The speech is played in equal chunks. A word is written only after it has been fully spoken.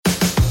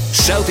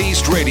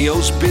Southeast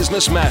Radio's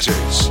Business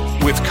Matters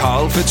with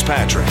Carl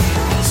Fitzpatrick.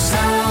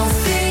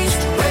 Southeast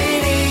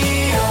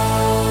Radio.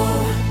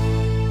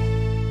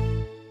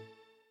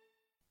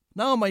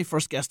 Now, my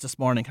first guest this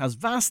morning has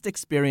vast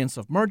experience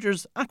of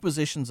mergers,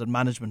 acquisitions and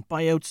management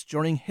buyouts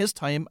during his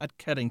time at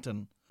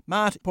Keddington.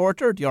 Matt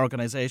Porter, the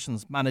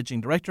organisation's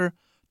managing director,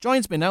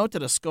 joins me now to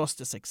discuss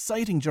this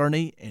exciting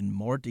journey in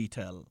more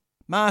detail.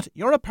 Matt,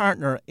 you're a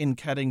partner in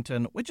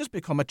Keddington, which has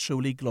become a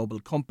truly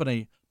global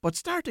company. But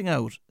starting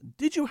out,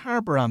 did you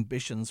harbour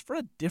ambitions for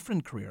a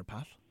different career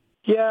path?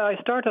 Yeah, I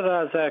started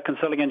as a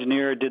consulting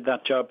engineer, did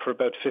that job for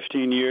about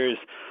 15 years,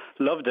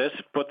 loved it,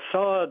 but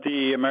saw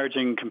the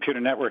emerging computer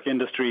network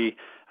industry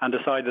and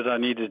decided I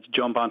needed to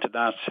jump onto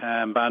that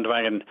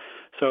bandwagon.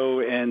 So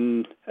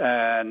in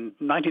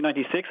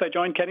 1996, I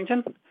joined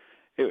Keddington.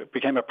 It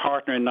became a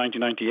partner in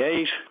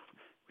 1998.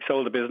 We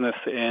sold the business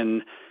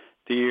in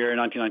the year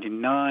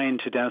 1999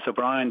 to Dennis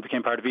O'Brien,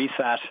 became part of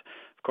ESAT.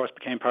 Of course,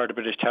 became part of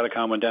British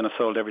Telecom when Dennis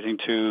sold everything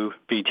to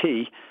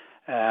BT.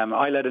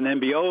 I led an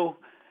MBO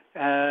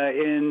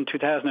in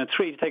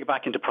 2003 to take it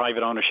back into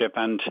private ownership,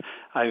 and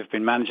I've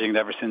been managing it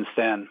ever since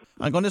then.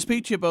 I'm going to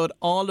speak to you about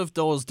all of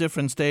those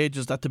different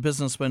stages that the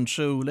business went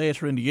through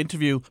later in the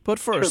interview. But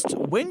first,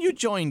 when you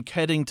joined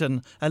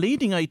Keddington, a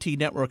leading IT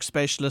network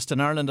specialist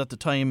in Ireland at the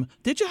time,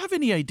 did you have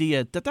any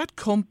idea that that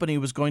company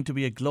was going to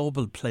be a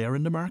global player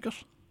in the market?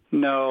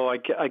 No,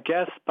 I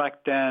guess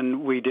back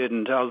then we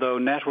didn't, although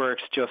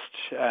networks just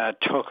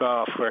took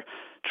off. We're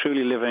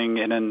truly living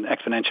in an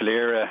exponential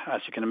era, as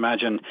you can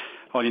imagine.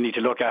 All you need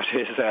to look at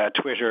is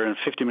Twitter and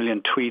 50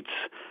 million tweets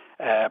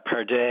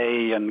per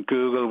day, and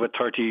Google with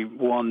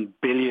 31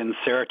 billion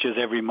searches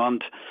every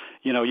month.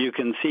 You know, you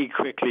can see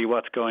quickly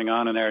what's going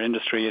on in our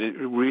industry. It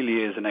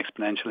really is an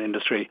exponential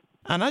industry.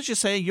 And as you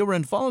say, you were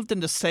involved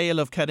in the sale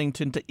of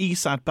Keddington to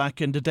ESAT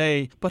back in the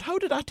day. But how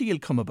did that deal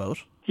come about?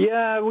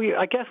 Yeah,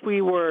 I guess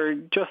we were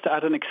just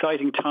at an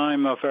exciting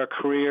time of our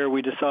career.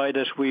 We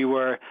decided we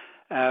were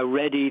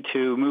ready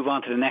to move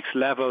on to the next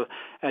level.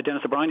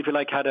 Dennis O'Brien, if you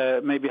like, had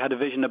a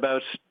vision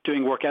about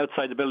doing work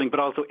outside the building, but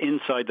also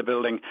inside the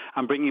building,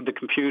 and bringing the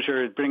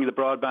computer, bringing the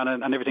broadband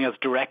and everything else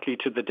directly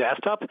to the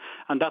desktop.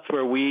 And that's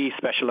where we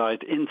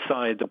specialised,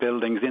 inside the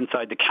buildings,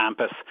 inside the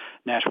campus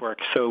network.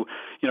 So,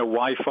 you know,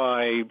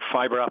 Wi-Fi,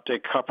 fibre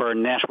optic, copper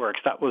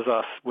networks, that was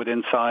us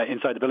inside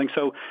the building.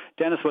 So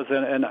Dennis was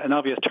an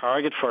obvious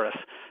target for us.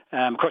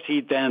 Of course,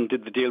 he then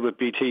did the deal with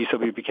BT, so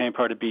we became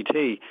part of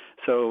BT.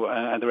 So,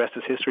 and the rest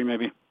is history,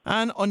 maybe.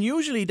 And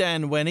unusually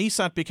then, when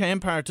ESAT became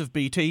part of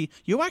BT,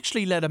 you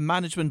actually led a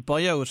management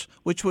buyout,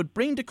 which would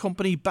bring the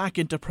company back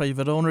into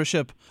private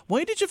ownership.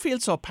 Why did you feel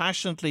so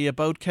passionately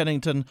about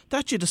Keddington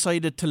that you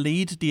decided to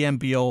lead the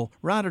MBO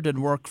rather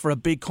than work for a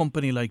big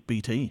company like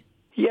BT?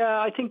 Yeah,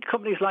 I think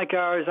companies like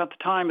ours at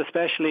the time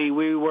especially,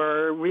 we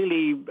were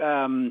really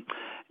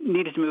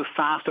needed to move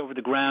fast over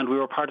the ground. We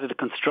were part of the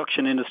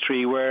construction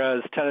industry,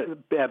 whereas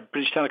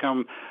British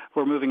Telecom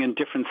were moving in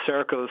different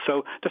circles.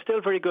 So they're still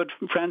very good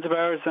friends of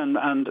ours and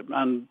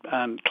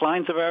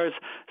clients of ours.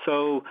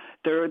 So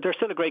they're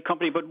still a great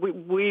company, but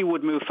we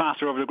would move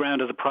faster over the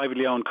ground as a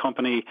privately owned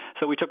company.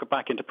 So we took it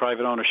back into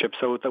private ownership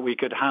so that we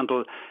could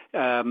handle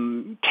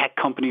tech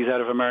companies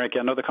out of America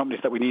and other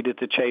companies that we needed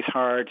to chase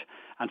hard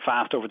and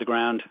fast over the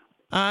ground.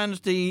 And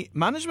the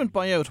management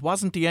buyout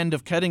wasn't the end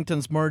of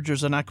Keddington's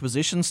mergers and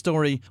acquisition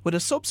story, with a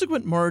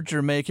subsequent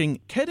merger making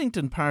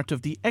Keddington part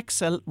of the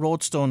Excel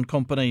Roadstone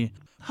company.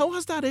 How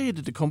has that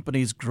aided the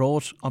company's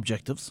growth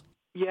objectives?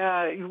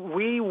 Yeah,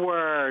 we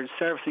were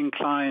servicing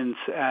clients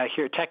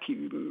here,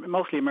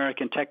 mostly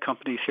American tech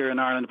companies here in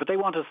Ireland, but they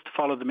want us to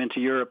follow them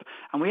into Europe.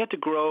 And we had to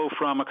grow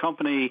from a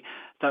company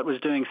that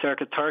was doing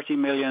circa 30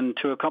 million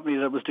to a company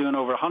that was doing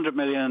over 100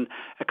 million,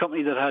 a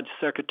company that had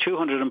circa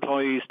 200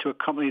 employees to a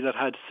company that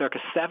had circa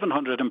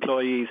 700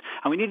 employees.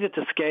 And we needed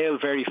to scale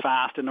very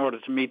fast in order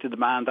to meet the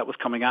demand that was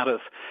coming at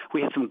us.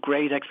 We had some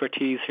great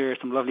expertise here,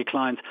 some lovely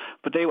clients,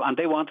 but they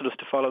wanted us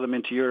to follow them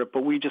into Europe,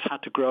 but we just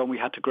had to grow, and we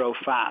had to grow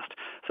fast.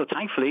 So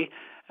thankfully,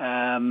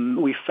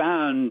 we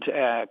found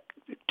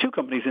two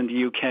companies in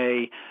the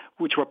UK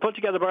which were put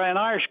together by an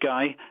Irish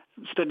guy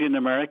studying in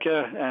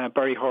America.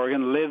 Barry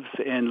Horgan lives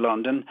in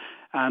London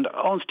and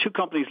owns two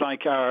companies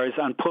like ours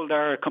and pulled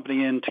our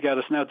company in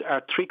together. So now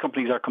our three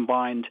companies are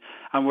combined,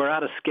 and we're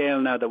at a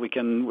scale now that we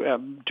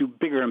can do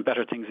bigger and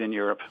better things in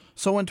Europe.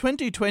 So in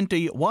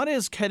 2020, what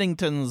is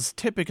Keddington's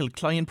typical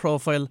client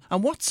profile,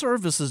 and what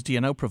services do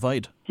you now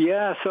provide?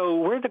 Yeah, so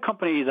we're the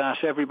company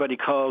that everybody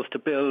calls to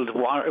build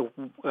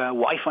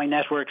Wi-Fi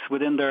networks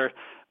within their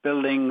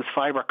buildings,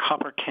 fibre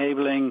copper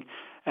cabling,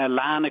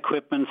 LAN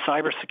equipment,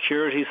 cyber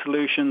security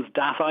solutions,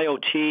 DAS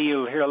IoT.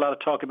 You'll hear a lot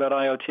of talk about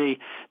IoT,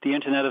 the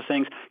Internet of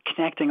Things,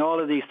 connecting all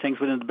of these things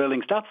within the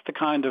buildings. That's the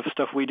kind of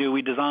stuff we do.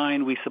 We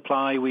design, we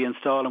supply, we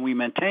install, and we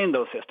maintain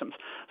those systems.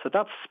 So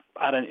that's,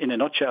 in a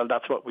nutshell,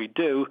 that's what we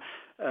do.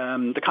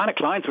 The kind of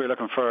clients we're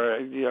looking for,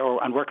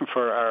 and working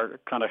for are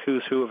kind of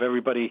who's who of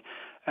everybody.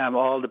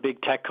 All the big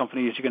tech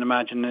companies you can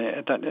imagine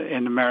that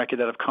in America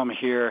that have come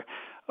here,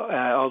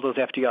 all those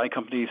FDI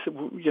companies.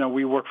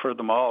 We work for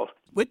them all.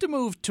 With the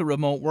move to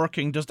remote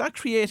working, does that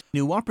create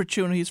new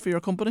opportunities for your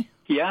company?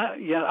 Yeah,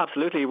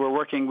 absolutely. We're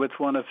working with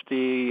one of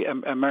the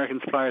American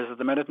suppliers at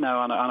the minute now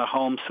on a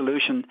home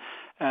solution,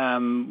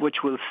 which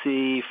will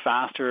see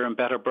faster and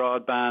better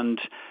broadband,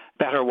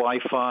 better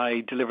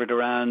Wi-Fi delivered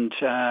around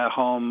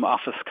home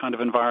office kind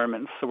of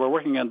environments. So we're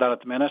working on that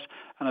at the minute,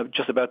 and I'm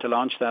just about to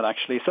launch that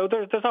actually. So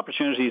there's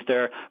opportunities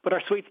there, but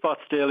our sweet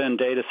spot's still in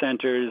data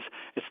centres.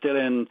 It's still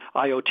in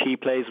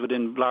IoT plays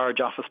within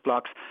large office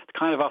blocks, the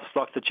kind of office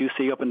blocks that you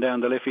see up and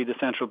down the Liffey, the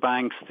central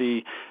banks,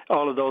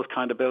 all of those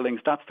kind of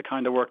buildings. That's the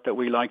kind of work that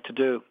we like to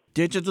do.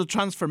 Digital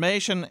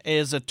transformation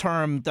is a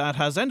term that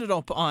has ended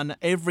up on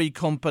every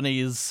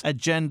company's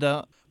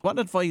agenda. What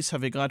advice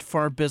have you got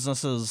for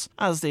businesses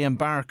as they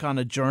embark on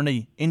a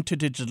journey into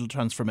digital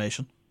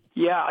transformation?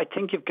 Yeah, I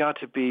think you've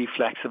got to be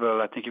flexible.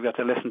 I think you've got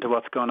to listen to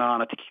what's going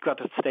on. I think you've got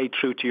to stay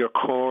true to your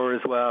core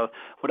as well.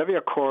 Whatever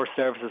your core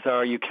services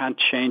are, you can't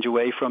change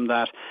away from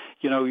that.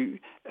 We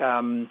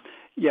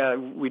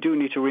do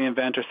need to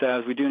reinvent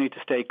ourselves. We do need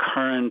to stay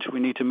current. We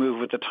need to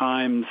move with the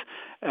times.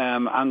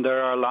 And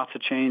there are lots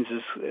of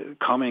changes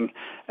coming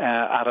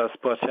at us.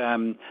 But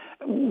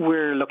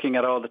we're looking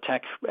at all the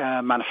tech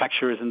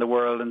manufacturers in the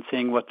world and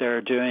seeing what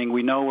they're doing.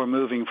 We know we're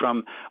moving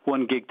from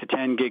 1 gig to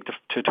 10 gig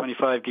to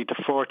 25 gig to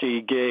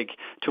 40 gig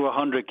to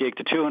 100 gig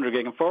to 200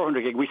 gig and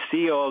 400 gig. We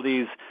see all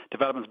these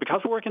developments.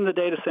 Because we work in the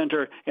data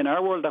center, in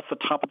our world, that's the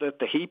top of the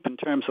heap in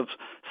terms of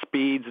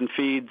speeds and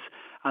feeds.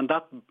 And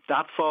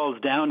that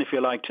falls down, if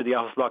you like, to the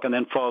office block and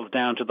then falls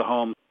down to the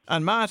home.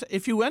 And Matt,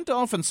 if you went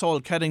off and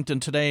sold Keddington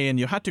today and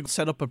you had to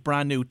set up a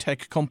brand new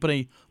tech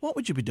company, what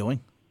would you be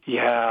doing?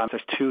 Yeah,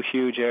 there's two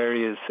huge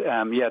areas.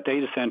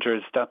 Data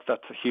centers, that's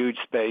a huge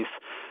space.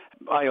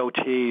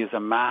 IoT is a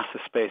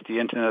massive space, the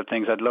Internet of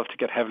Things. I'd love to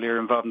get heavily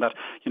involved in that.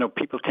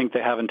 People think they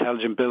have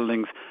intelligent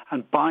buildings,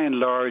 and by and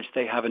large,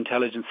 they have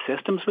intelligent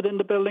systems within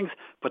the buildings,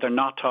 but they're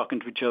not talking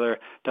to each other.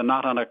 They're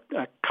not on a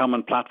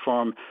common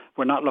platform.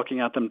 We're not looking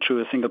at them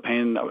through a single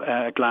pane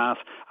glass,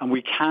 and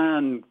we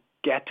can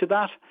get to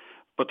that,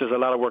 but there's a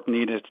lot of work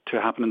needed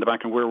to happen in the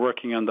back, and we're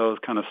working on those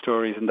kind of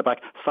stories in the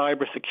back.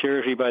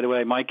 Cybersecurity, by the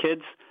way, my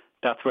kids,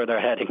 that's where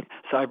they're heading.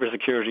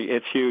 Cybersecurity,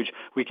 it's huge.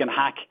 We can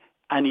hack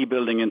any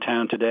building in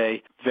town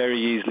today very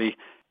easily.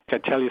 I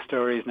tell you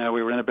stories now.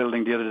 We were in a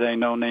building the other day,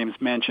 no names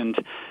mentioned,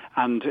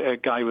 and a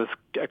guy was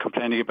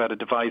complaining about a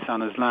device on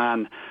his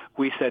LAN.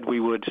 We said we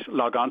would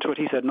log onto it.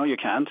 He said, no, you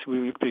can't,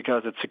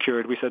 because it's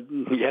secured. We said,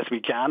 yes, we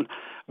can.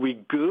 We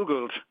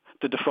Googled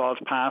the default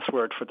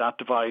password for that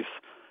device,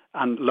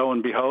 and lo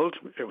and behold,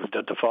 it was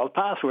the default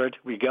password.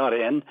 We got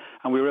in,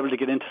 and we were able to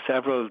get into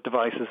several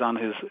devices on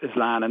his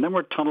LAN, and then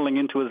we're tunneling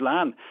into his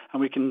LAN, and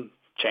we can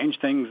change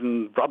things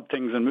and rob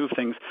things and move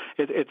things.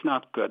 It's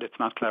not good. It's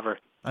not clever.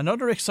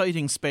 Another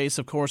exciting space,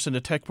 of course, in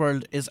the tech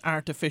world is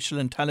artificial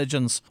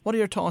intelligence. What are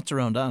your thoughts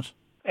around that?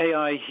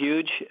 AI,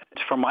 huge.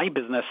 For my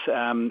business,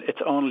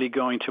 it's only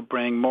going to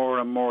bring more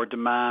and more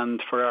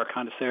demand for our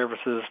kind of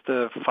services,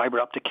 the fibre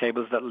optic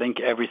cables that link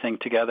everything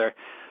together.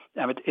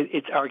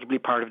 It's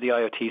arguably part of the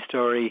IoT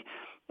story,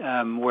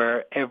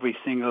 where every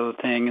single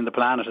thing in the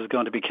planet is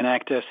going to be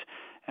connected.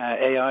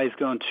 AI is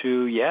going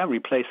to,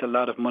 replace a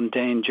lot of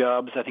mundane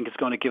jobs. I think it's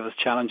going to give us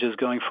challenges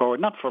going forward.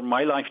 Not for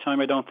my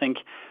lifetime, I don't think.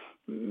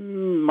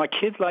 My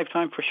kids'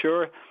 lifetime, for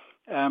sure.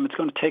 It's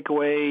going to take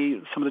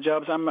away some of the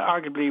jobs.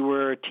 Arguably,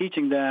 we're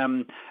teaching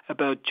them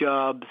about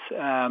jobs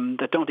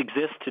that don't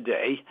exist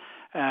today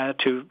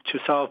to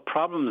solve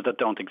problems that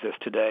don't exist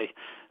today.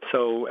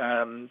 So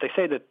they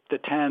say that the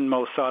 10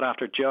 most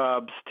sought-after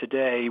jobs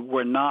today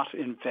were not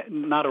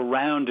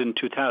around in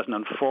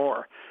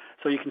 2004.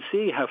 So you can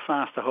see how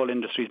fast the whole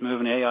industry is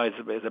moving. AI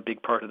is a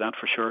big part of that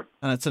for sure.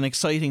 And it's an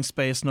exciting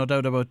space, no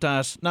doubt about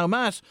that. Now,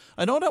 Matt,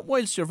 I know that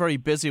whilst you're very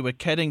busy with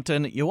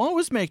Keddington, you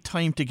always make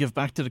time to give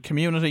back to the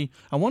community.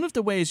 And one of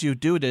the ways you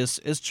do this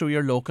is through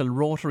your local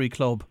Rotary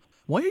Club.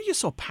 Why are you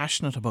so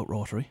passionate about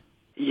Rotary?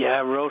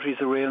 Yeah, Rotary's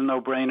a real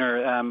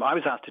no-brainer. I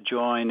was asked to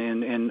join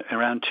in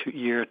around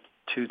year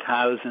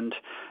 2000.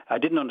 I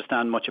didn't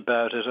understand much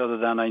about it other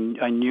than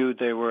I knew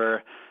they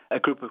were a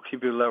group of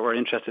people that were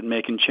interested in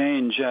making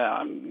change.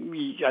 I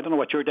don't know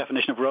what your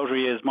definition of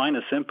Rotary is. Mine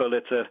is simple.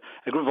 It's a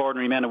group of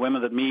ordinary men and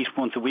women that meet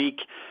once a week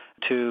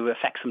to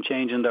affect some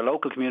change in their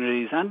local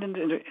communities and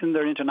in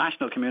their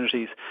international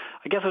communities.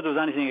 I guess if there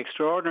was anything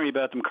extraordinary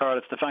about them, Carl,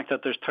 it's the fact that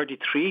there's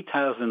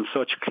 33,000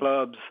 such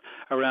clubs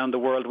around the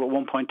world with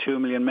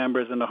 1.2 million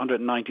members in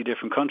 190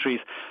 different countries.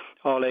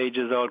 All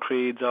ages, all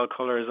creeds, all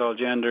colours, all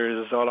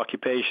genders, all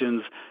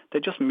occupations. They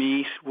just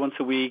meet once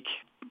a week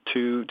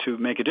to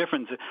make a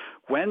difference.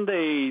 When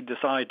they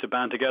decide to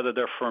band together,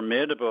 they're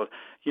formidable.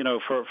 You know,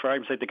 for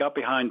argument's sake, they got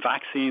behind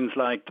vaccines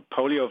like the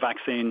polio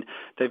vaccine.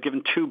 They've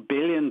given $2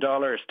 billion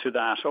to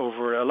that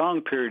over a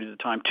long period of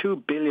time,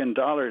 $2 billion.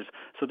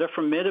 So they're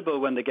formidable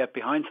when they get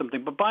behind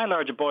something. But by and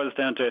large, it boils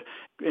down to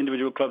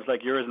individual clubs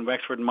like yours in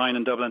Wexford and mine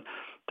in Dublin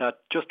that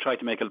just try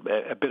to make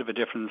a bit of a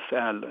difference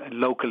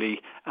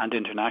locally and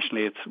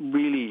internationally. It's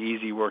really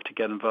easy work to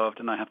get involved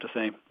in, I have to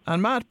say.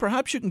 And Matt,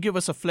 perhaps you can give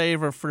us a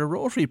flavour for the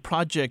Rotary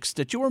projects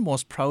that you were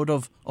most proud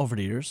of over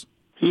the years.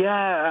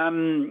 Yeah,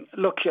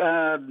 look,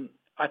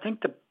 I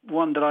think the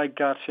one that I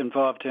got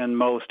involved in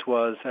most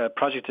was a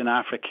project in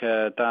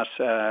Africa that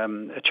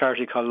a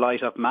charity called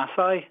Light Up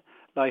Masai,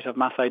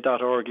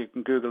 lightupmasai.org. You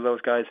can Google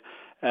those guys.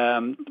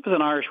 It was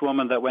an Irish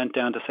woman that went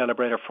down to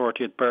celebrate her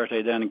 40th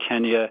birthday down in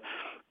Kenya,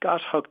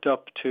 got hooked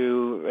up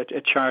to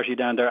a charity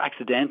down there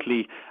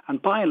accidentally,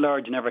 and by and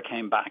large never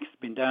came back. She's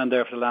been down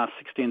there for the last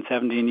 16,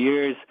 17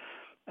 years.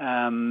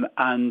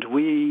 And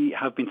we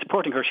have been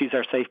supporting her. She's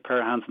our safe pair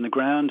of hands on the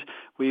ground.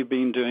 We've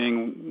been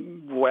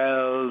doing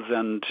wells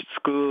and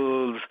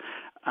schools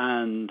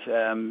and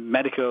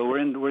medical. We're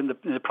in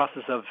the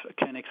process of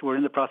clinics. We're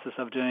in the process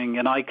of doing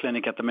an eye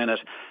clinic at the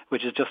minute,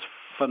 which is just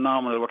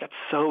phenomenal work. It's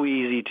so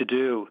easy to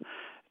do.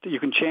 You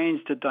can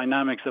change the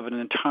dynamics of an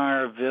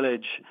entire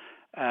village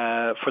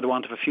for the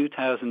want of a few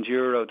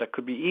 €1,000 that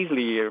could be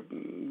easily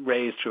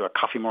raised through a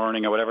coffee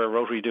morning or whatever.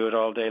 Rotary do it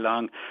all day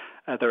long.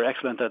 They're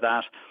excellent at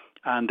that.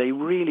 And they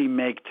really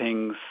make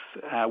things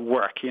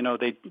work. You know,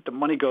 the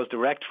money goes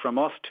direct from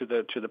us to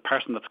the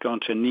person that's going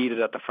to need it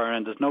at the far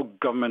end. There's no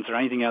governments or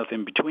anything else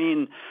in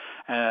between.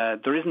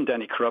 There isn't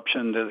any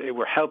corruption.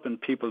 We're helping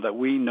people that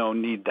we know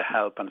need the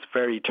help, and it's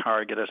very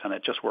targeted, and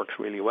it just works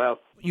really well.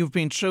 You've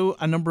been through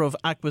a number of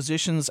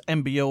acquisitions,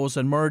 MBOs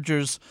and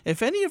mergers.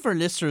 If any of our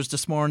listeners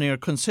this morning are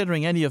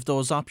considering any of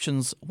those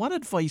options, what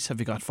advice have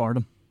you got for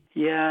them?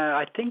 Yeah,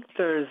 I think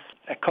there's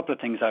a couple of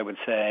things I would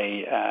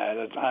say,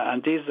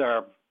 and these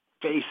are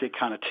basic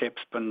kind of tips,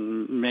 but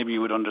maybe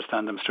you would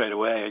understand them straight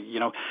away.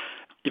 You know,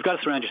 you've got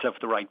to surround yourself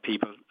with the right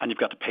people, and you've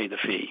got to pay the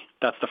fee.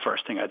 That's the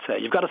first thing I'd say.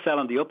 You've got to sell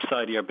on the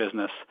upside of your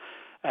business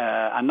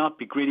and not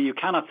be greedy. You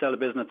cannot sell a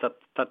business that's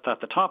at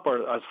the top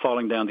or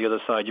falling down the other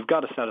side. You've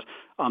got to sell it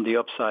on the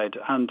upside,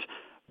 and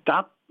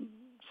that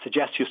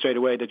suggests to you straight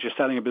away that you're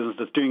selling a business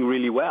that's doing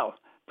really well.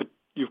 But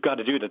you've got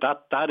to do that.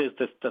 That is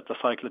the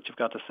cycle that you've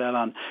got to sell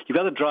on. You've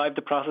got to drive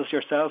the process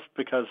yourself,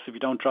 because if you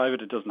don't drive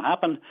it, it doesn't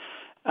happen.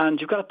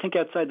 And you've got to think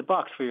outside the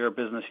box for your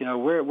business. You know,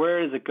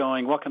 where is it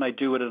going? What can I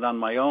do with it on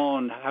my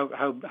own?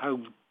 How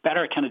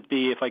better can it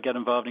be if I get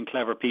involved in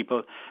clever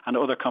people and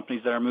other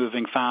companies that are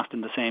moving fast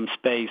in the same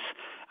space,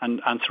 and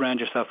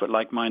surround yourself with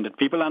like-minded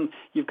people? And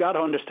you've got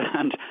to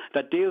understand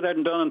that deals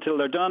aren't done until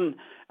they're done,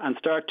 and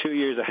start 2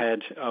 years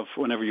ahead of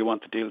whenever you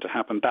want the deal to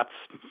happen.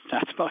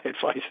 That's my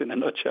advice in a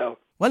nutshell.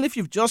 Well, if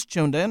you've just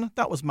tuned in,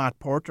 that was Matt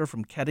Porter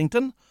from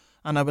Keddington,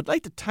 and I would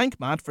like to thank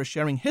Matt for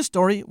sharing his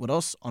story with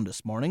us on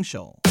this morning's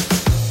show.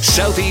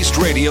 Southeast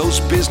Radio's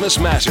Business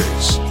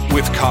Matters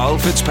with Carl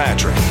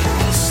Fitzpatrick.